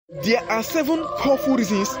There are 7 powerful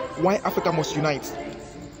reasons why Africa must unite.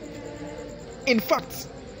 In fact,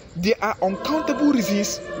 there are uncountable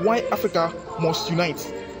reasons why Africa must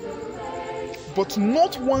unite, but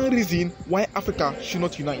not one reason why Africa should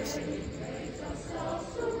not unite.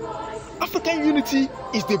 African unity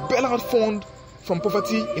is the bailout fund from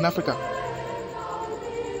poverty in Africa.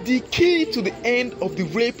 The key to the end of the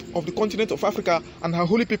rape of the continent of Africa and her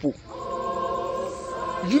holy people.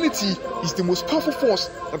 Unity is the most powerful force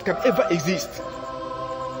that can ever exist.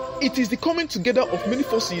 It is the coming together of many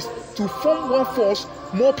forces to form one force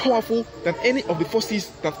more powerful than any of the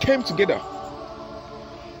forces that came together.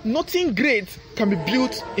 Nothing great can be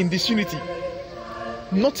built in disunity.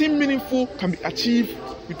 Nothing meaningful can be achieved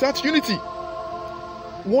without unity.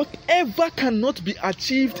 Whatever cannot be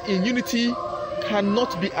achieved in unity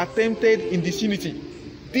cannot be attempted in disunity.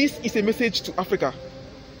 This is a message to Africa.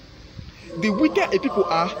 The weaker a people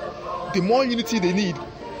are, the more unity they need.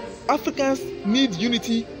 Africans need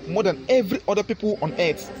unity more than every other people on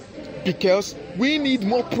earth, because we need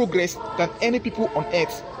more progress than any people on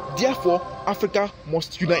earth. Therefore, Africa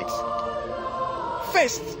must unite.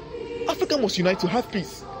 First, Africa must unite to have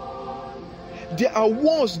peace. There are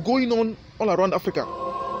wars going on all around Africa.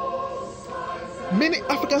 Many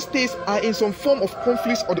African states are in some form of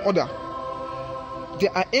conflict or the other.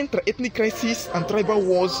 There are intra-ethnic crises and tribal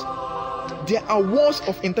wars. There are wars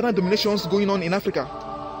of internal dominations going on in Africa.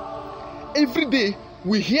 Every day,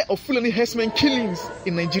 we hear of Fulani herdsmen killings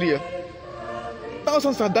in Nigeria.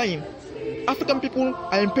 Thousands are dying. African people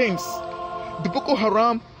are in pains. The Boko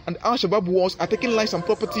Haram and Al-Shabaab wars are taking lives and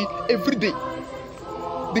property every day.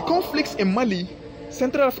 The conflicts in Mali,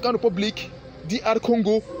 Central African Republic, DR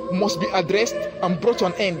Congo must be addressed and brought to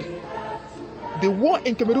an end. The war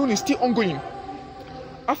in Cameroon is still ongoing.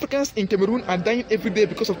 Africans in Cameroon are dying every day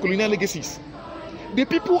because of colonial legacies. The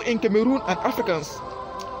people in Cameroon and Africans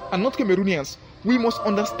are not Cameroonians. We must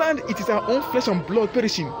understand it is our own flesh and blood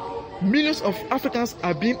perishing. Millions of Africans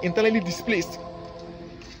are being internally displaced.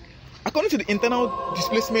 According to the Internal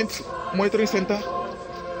Displacement Monitoring Center,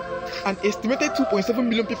 an estimated 2.7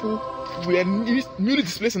 million people were newly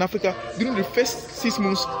displaced in Africa during the first 6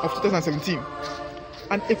 months of 2017.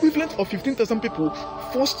 An equivalent of 15,000 people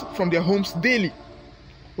forced from their homes daily.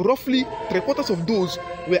 Roughly 3/4 of those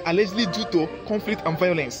were allegedly due to conflict and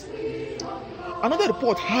violence. Another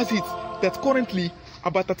report has it that currently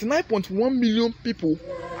about 39.1 million people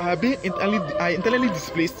are being internally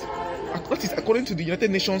displaced. That is according to the United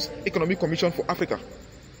Nations Economic Commission for Africa.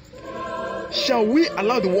 Shall we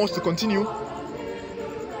allow the wars to continue?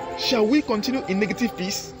 Shall we continue in negative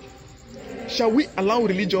peace? Shall we allow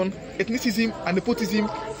religion, ethnicism, and nepotism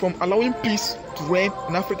from allowing peace to reign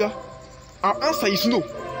in Africa? Our answer is no.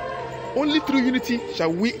 Only through unity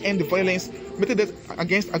shall we end the violence meted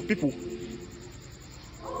against our people.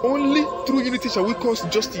 Only through unity shall we cause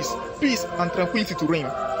justice, peace, and tranquility to reign.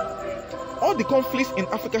 All the conflicts in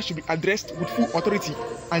Africa should be addressed with full authority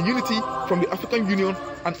and unity from the African Union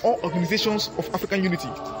and all organizations of African unity.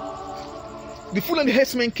 The Fulani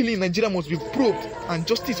herdsmen killing in Nigeria must be probed and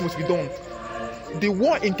justice must be done. The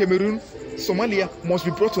war in Cameroon, Somalia must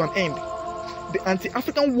be brought to an end. The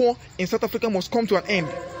anti-African war in South Africa must come to an end.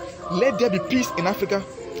 Let there be peace in Africa,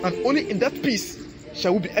 and only in that peace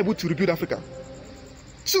shall we be able to rebuild Africa.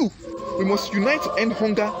 2. We must unite to end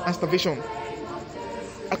hunger and starvation.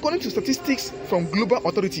 According to statistics from global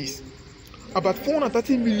authorities, about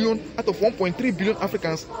 430 million out of 1.3 billion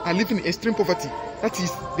Africans are living in extreme poverty. That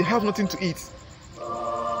is, they have nothing to eat.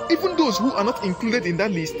 Even those who are not included in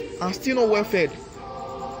that list are still not well fed.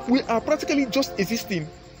 We are practically just existing.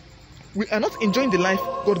 We are not enjoying the life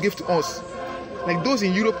God gave to us, like those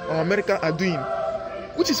in Europe or America are doing,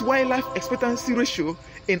 which is why life expectancy ratio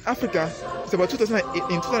in Africa is about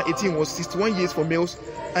 2018 was 61 years for males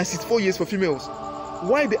and 64 years for females,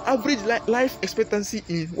 while the average life expectancy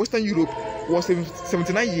in Western Europe was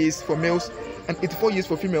 79 years for males and 84 years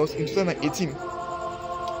for females in 2018.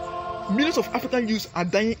 Millions of African youths are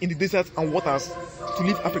dying in the deserts and waters to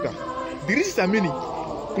leave Africa. The reasons are many.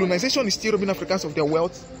 Colonization is still robbing Africans of their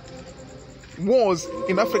wealth. Wars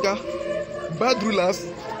in Africa, bad rulers,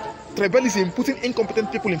 tribalism putting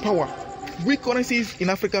incompetent people in power, weak currencies in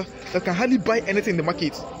Africa that can hardly buy anything in the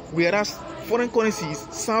market, whereas foreign currencies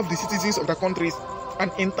serve the citizens of their countries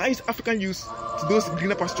and entice African youth to those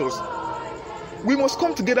greener pastures. We must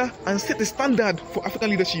come together and set a standard for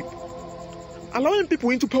African leadership. Allowing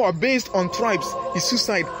people into power based on tribes is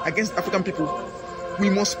suicide against African people. We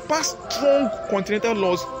must pass strong continental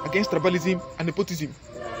laws against tribalism and nepotism.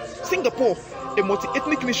 Singapore, a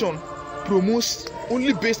multi-ethnic nation, promotes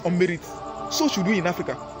only based on merit. So should we in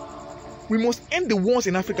Africa. We must end the wars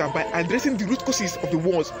in Africa by addressing the root causes of the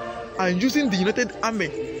wars and using the United Army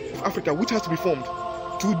of Africa, which has to be formed,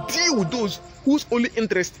 to deal with those whose only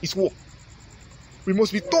interest is war. We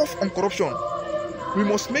must be tough on corruption. We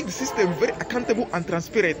must make the system very accountable and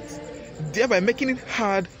transparent, thereby making it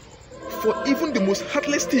hard for even the most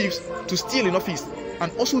heartless thieves to steal in office, and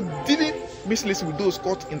also dealing mercilessly with those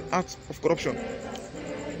caught in acts of corruption.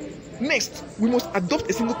 Next, we must adopt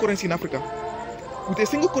a single currency in Africa. With a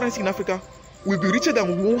single currency in Africa, we'll be richer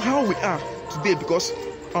than how we are today because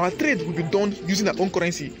our trade will be done using our own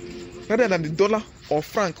currency rather than the dollar or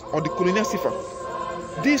franc or the colonial cipher.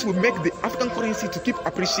 This will make the African currency to keep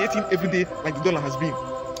appreciating every day like the dollar has been.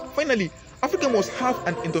 Finally, Africa must have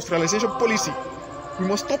an industrialization policy. We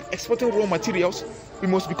must stop exporting raw materials. We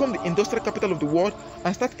must become the industrial capital of the world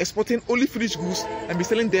and start exporting only finished goods and be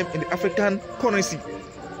selling them in the African currency.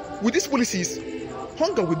 With these policies,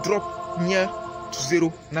 hunger will drop near to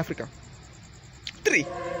zero in Africa. 3.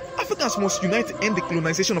 Africans must unite to end the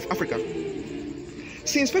colonization of Africa.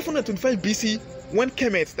 Since 525 BC, when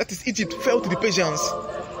Kemet, that is Egypt, fell to the Persians,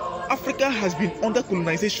 Africa has been under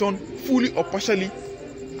colonization fully or partially,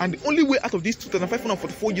 and the only way out of these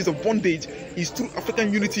 2,544 years of bondage is through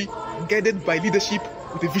African unity guided by leadership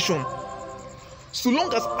with a vision. So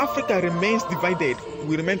long as Africa remains divided,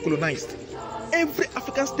 we remain colonized. Every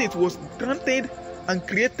African state was granted and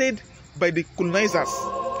created by the colonizers,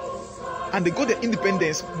 and they got their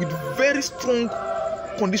independence with very strong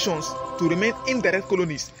conditions to remain indirect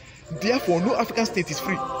colonies. Therefore, no African state is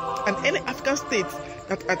free, and any African state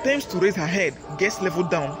that attempts to raise her head gets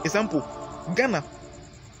leveled down. Example, Ghana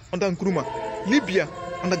under Nkrumah, Libya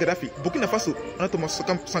under Gaddafi, Burkina Faso under Thomas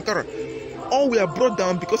Sankara. All were brought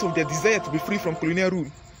down because of their desire to be free from colonial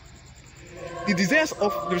rule. The desires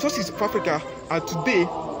of the resources of Africa are today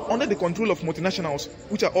under the control of multinationals,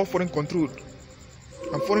 which are all foreign controlled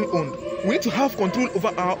and foreign owned. We need to have control over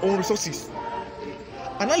our own resources.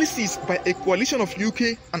 Analysis by a coalition of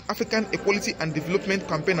UK and African equality and development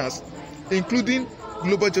campaigners, including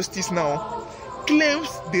Global Justice Now, claims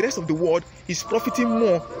the rest of the world is profiting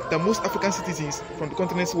more than most African citizens from the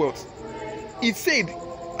continent's wealth. It said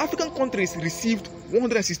African countries received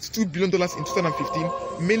 $162 billion in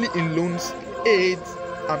 2015, mainly in loans, aid,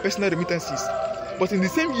 and personal remittances. But in the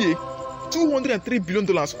same year, $203 billion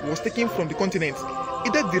was taken from the continent,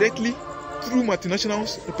 either directly through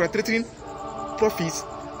multinationals repatriating profits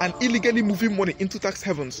and illegally moving money into tax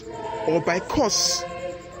havens, or by costs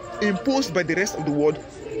imposed by the rest of the world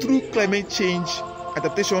through climate change,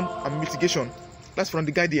 adaptation, and mitigation. That's from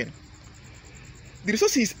The Guardian. The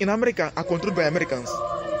resources in America are controlled by Americans.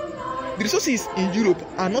 The resources in Europe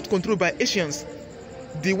are not controlled by Asians.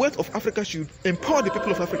 The wealth of Africa should empower the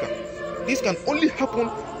people of Africa. This can only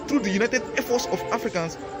happen through the united efforts of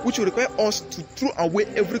Africans, which will require us to throw away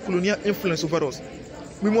every colonial influence over us.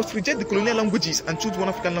 We must reject the colonial languages and choose one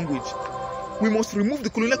African language. We must remove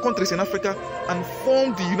the colonial countries in Africa and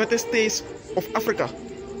form the United States of Africa.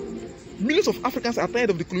 Millions of Africans are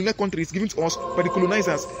tired of the colonial countries given to us by the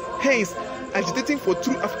colonizers, hence agitating for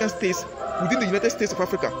true African states within the United States of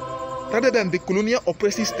Africa, rather than the colonial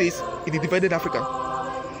oppressive states in the divided Africa.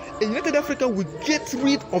 A united Africa will get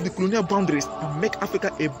rid of the colonial boundaries and make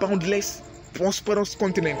Africa a boundless, prosperous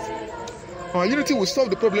continent. Our unity will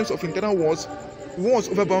solve the problems of internal wars, wars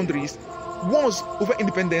over boundaries, wars over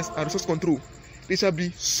independence and resource control. They shall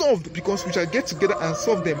be solved because we shall get together and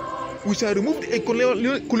solve them. We shall remove the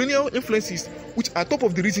colonial influences, which are top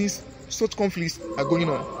of the reasons such conflicts are going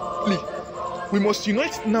on. Please, we must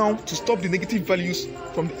unite now to stop the negative values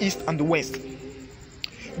from the East and the West.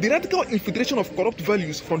 The radical infiltration of corrupt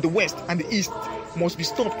values from the West and the East must be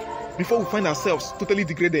stopped before we find ourselves totally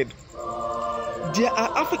degraded. There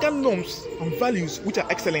are African norms and values which are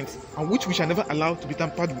excellent and which we shall never allow to be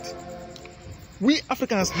tampered with. We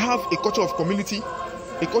Africans have a culture of community,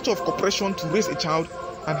 a culture of cooperation to raise a child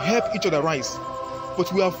and help each other rise.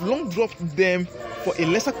 But we have long dropped them for a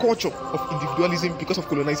lesser culture of individualism because of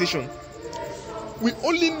colonization. We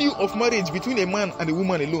only knew of marriage between a man and a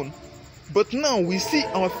woman alone. But now we see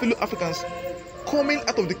our fellow Africans coming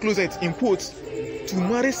out of the closet, in quotes, to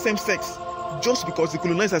marry same-sex just because the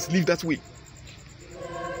colonizers live that way.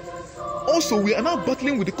 Also, we are now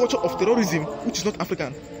battling with the culture of terrorism, which is not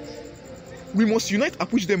African. We must unite and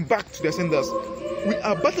push them back to their senders. We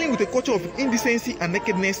are battling with a culture of indecency and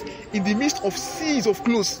nakedness in the midst of seas of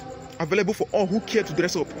clothes available for all who care to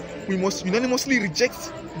dress up. We must unanimously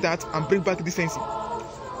reject that and bring back decency.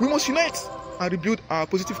 We must unite and rebuild our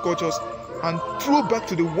positive cultures and throw back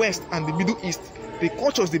to the West and the Middle East the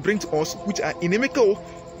cultures they bring to us, which are inimical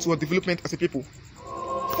to our development as a people.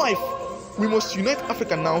 5. We must unite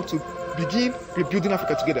Africa now to begin rebuilding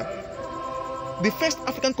Africa together. The first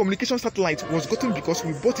African communication satellite was gotten because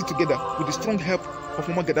we bought it together with the strong help of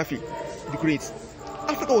Muammar Gaddafi, the Great.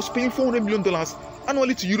 Africa was paying $400 million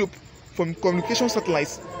annually to Europe for communication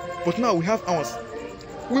satellites, but now we have ours.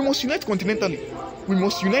 We must unite continentally. We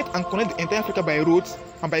must unite and connect the entire Africa by roads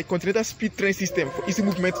and by a continental speed train system for easy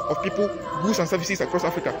movement of people, goods and services across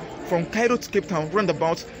Africa, from Cairo to Cape Town,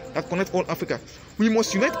 roundabouts that connect all Africa. We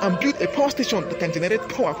must unite and build a power station that can generate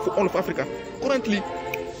power for all of Africa. Currently,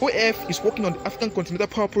 OAF is working on the African Continental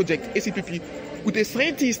Power Project, ACPP, with a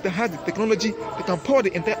scientist that has the technology that can power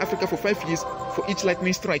the entire Africa for 5 years for each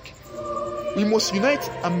lightning strike. We must unite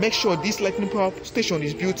and make sure this lightning power station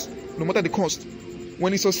is built no matter the cost.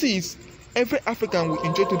 When it succeeds, every African will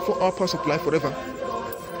enjoy 24-hour power supply forever.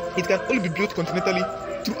 It can only be built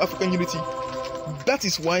continentally through African unity. That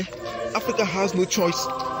is why Africa has no choice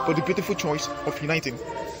but the beautiful choice of uniting.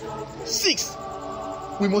 6.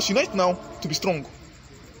 We must unite now to be strong.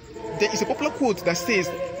 There is a popular quote that says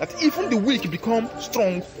that even the weak become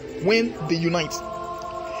strong when they unite.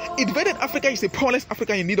 A divided Africa is a powerless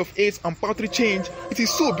Africa in need of aids and paltry change. It is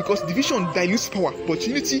so because division dilutes power, but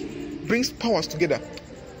unity brings powers together.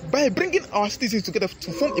 By bringing our citizens together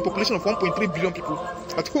to form a population of 1.3 billion people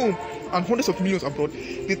at home and hundreds of millions abroad,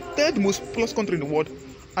 the third most populous country in the world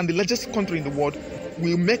and the largest country in the world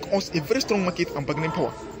will make us a very strong market and bargaining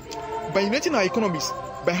power. By uniting our economies,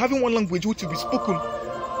 by having one language which will be spoken,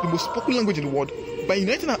 the most spoken language in the world, by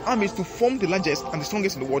uniting our armies to form the largest and the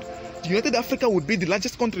strongest in the world, the United Africa would be the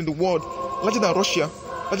largest country in the world, larger than Russia,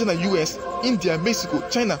 larger than US, India, Mexico,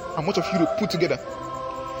 China, and much of Europe put together.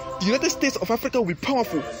 The United States of Africa will be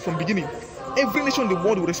powerful from the beginning. Every nation in the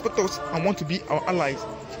world will respect us and want to be our allies,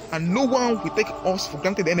 and no one will take us for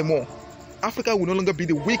granted anymore. Africa will no longer be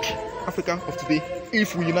the weak Africa of today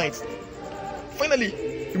if we unite.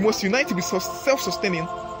 Finally, we must unite to be self-sustaining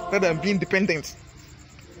rather than being dependent.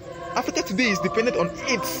 Africa today is dependent on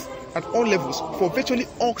aids at all levels for virtually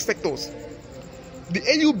all sectors. The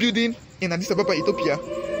AU building in Addis Ababa, Ethiopia,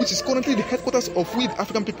 which is currently the headquarters of we the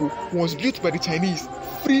African people, was built by the Chinese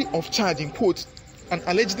free of charge in quotes and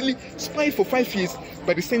allegedly spied for 5 years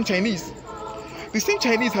by the same Chinese. The same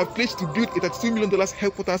Chinese have pledged to build a $32 million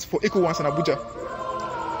headquarters for ECOWAS in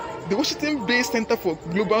Abuja. The Washington-based Center for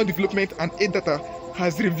Global Development and Aid Data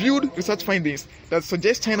has reviewed research findings that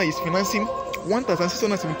suggest China is financing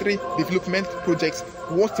 1,673 development projects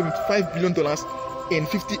worth $75 billion in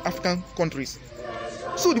 50 African countries.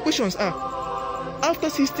 So the questions are, after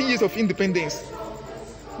 60 years of independence,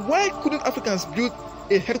 why couldn't Africans build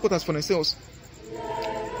a headquarters for themselves?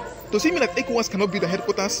 Does it mean that ECOWAS cannot build a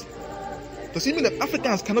headquarters? Does it mean that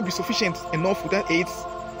Africans cannot be sufficient enough without aids?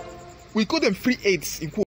 We call them free aids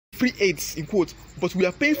in quote, but we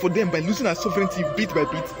are paying for them by losing our sovereignty bit by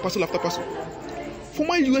bit, parcel after parcel.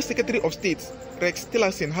 Former US Secretary of State Rex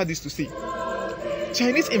Tillerson had this to say: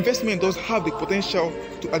 Chinese investment does have the potential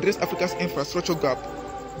to address Africa's infrastructure gap,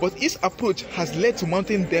 but its approach has led to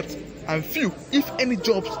mounting debt and few, if any,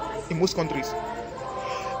 jobs in most countries.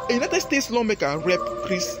 A United States lawmaker, Rep.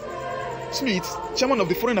 Chris Smith, chairman of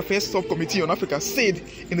the Foreign Affairs Subcommittee on Africa, said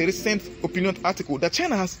in a recent opinion article that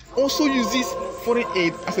China has also uses foreign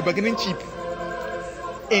aid as a bargaining chip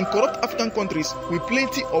in corrupt African countries with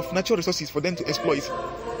plenty of natural resources for them to exploit.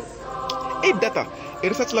 Aid Data, a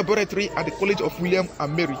research laboratory at the College of William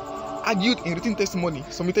and Mary, argued in written testimony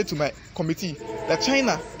submitted to my committee that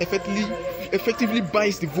China effectively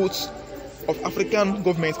buys the votes of African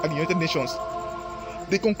governments at the United Nations.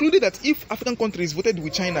 They concluded that if African countries voted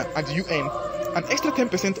with China at the UN, an extra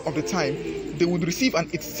 10% of the time, they would receive an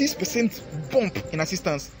 86% bump in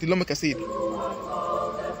assistance, the lawmaker said.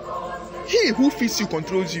 He who feeds you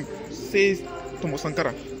controls you, says Thomas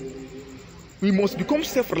Sankara. We must become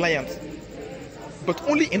self-reliant, but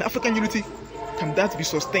only in African unity can that be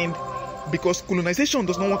sustained, because colonization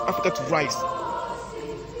does not want Africa to rise.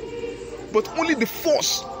 But only the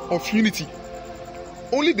force of unity,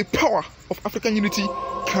 only the power of African unity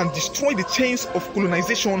can destroy the chains of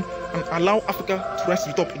colonization and allow Africa to rise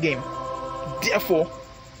to the top again. Therefore,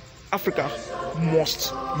 Africa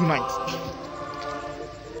must unite.